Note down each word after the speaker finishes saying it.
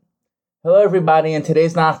Hello everybody, in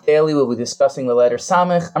today's Nach Daily we'll be discussing the letter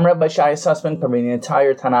Samech. I'm Rabbi Shai Sussman covering the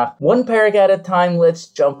entire Tanakh. One parak at a time, let's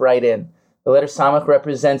jump right in. The letter Samech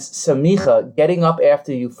represents Samicha, getting up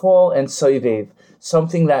after you fall, and Soivev,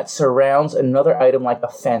 something that surrounds another item like a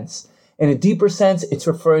fence. In a deeper sense, it's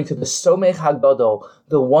referring to the Somech HaGadol,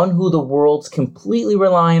 the one who the world's completely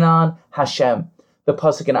relying on, Hashem. The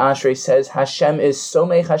Pasuk in Ashrei says, Hashem is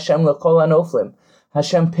Somech Hashem L'Kol HaNoflim.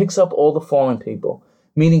 Hashem picks up all the fallen people.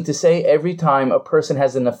 Meaning to say, every time a person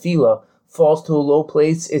has a nafila, falls to a low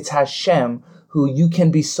place, it's Hashem who you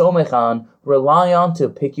can be somech on, rely on to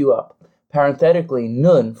pick you up. Parenthetically,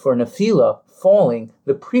 nun for nafila, falling,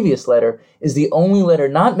 the previous letter, is the only letter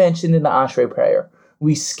not mentioned in the Ashrei prayer.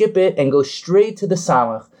 We skip it and go straight to the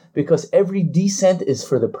Samech, because every descent is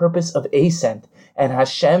for the purpose of ascent, and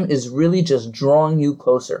Hashem is really just drawing you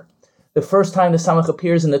closer. The first time the Samech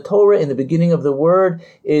appears in the Torah, in the beginning of the word,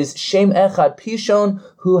 is Shem Echad Pishon,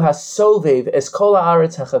 hu hasovev es kol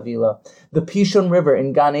haaretz hachavila. The Pishon River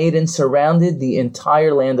in Gan Eden surrounded the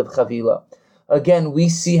entire land of Chavila. Again, we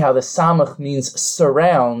see how the Samech means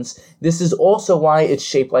surrounds. This is also why it's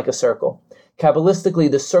shaped like a circle.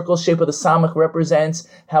 Kabbalistically, the circle shape of the Samech represents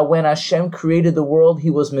how when Hashem created the world, he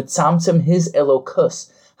was mitzamtzem his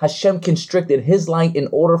elokus. Hashem constricted his light in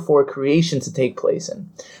order for creation to take place in.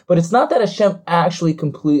 But it's not that Hashem actually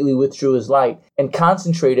completely withdrew his light and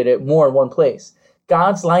concentrated it more in one place.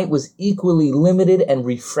 God's light was equally limited and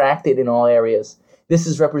refracted in all areas. This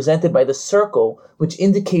is represented by the circle, which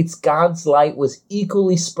indicates God's light was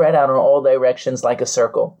equally spread out in all directions like a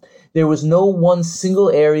circle. There was no one single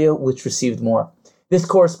area which received more. This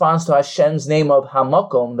corresponds to Hashem's name of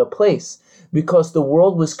Hamakom, the place, because the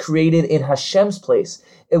world was created in Hashem's place.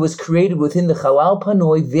 It was created within the Chalal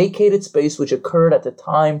Panoi, vacated space which occurred at the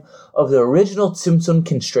time of the original Tzimtzum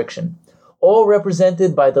constriction, all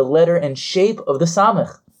represented by the letter and shape of the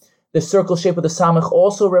Samech. The circle shape of the Samech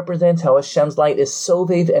also represents how Hashem's light is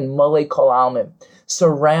Sovev and Malei Kol Almim,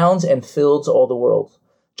 surrounds and fills all the world.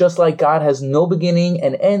 Just like God has no beginning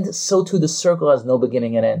and end, so too the circle has no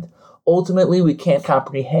beginning and end. Ultimately, we can't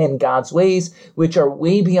comprehend God's ways, which are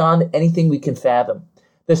way beyond anything we can fathom.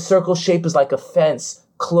 The circle shape is like a fence,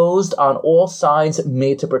 closed on all sides,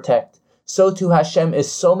 made to protect. So too Hashem is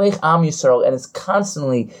Somech Am Yisrael and is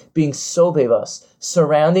constantly being Sovev us,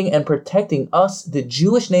 surrounding and protecting us, the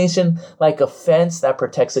Jewish nation, like a fence that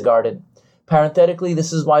protects a garden. Parenthetically,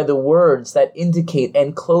 this is why the words that indicate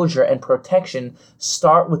enclosure and protection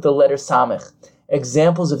start with the letter Samech.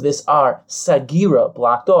 Examples of this are Sagira,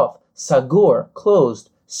 blocked off, Sagur, closed,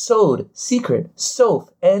 Sod, secret, Sof,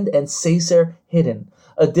 end, and Seser, hidden.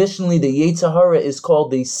 Additionally, the Yetzer Hara is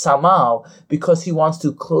called the Samal because he wants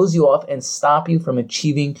to close you off and stop you from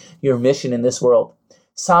achieving your mission in this world.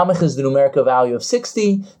 Samech is the numerical value of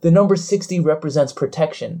 60. The number 60 represents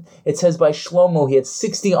protection. It says by Shlomo he had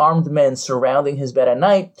 60 armed men surrounding his bed at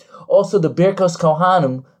night. Also, the Birkos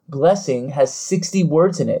Kohanim, blessing, has 60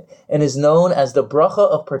 words in it and is known as the bracha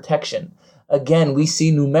of protection. Again, we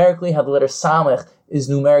see numerically how the letter Samech is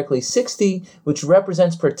numerically 60, which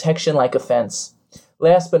represents protection like a fence.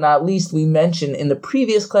 Last but not least, we mentioned in the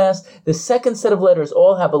previous class, the second set of letters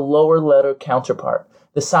all have a lower letter counterpart.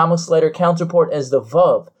 The Samech's letter counterpart is the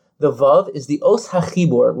Vav. The Vav is the Os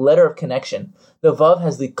HaChibur, letter of connection. The Vav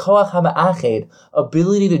has the Koach HaMa'ached,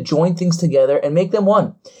 ability to join things together and make them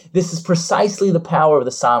one. This is precisely the power of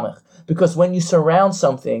the Samech, because when you surround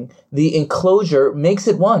something, the enclosure makes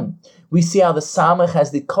it one. We see how the Samech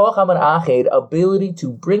has the Koach HaMa'ached, ability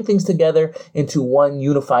to bring things together into one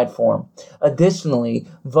unified form. Additionally,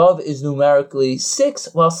 Vav is numerically 6,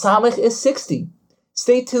 while Samech is 60.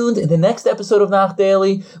 Stay tuned. In the next episode of Nach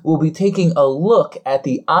Daily, we'll be taking a look at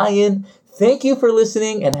the Ayin. Thank you for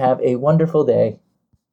listening and have a wonderful day.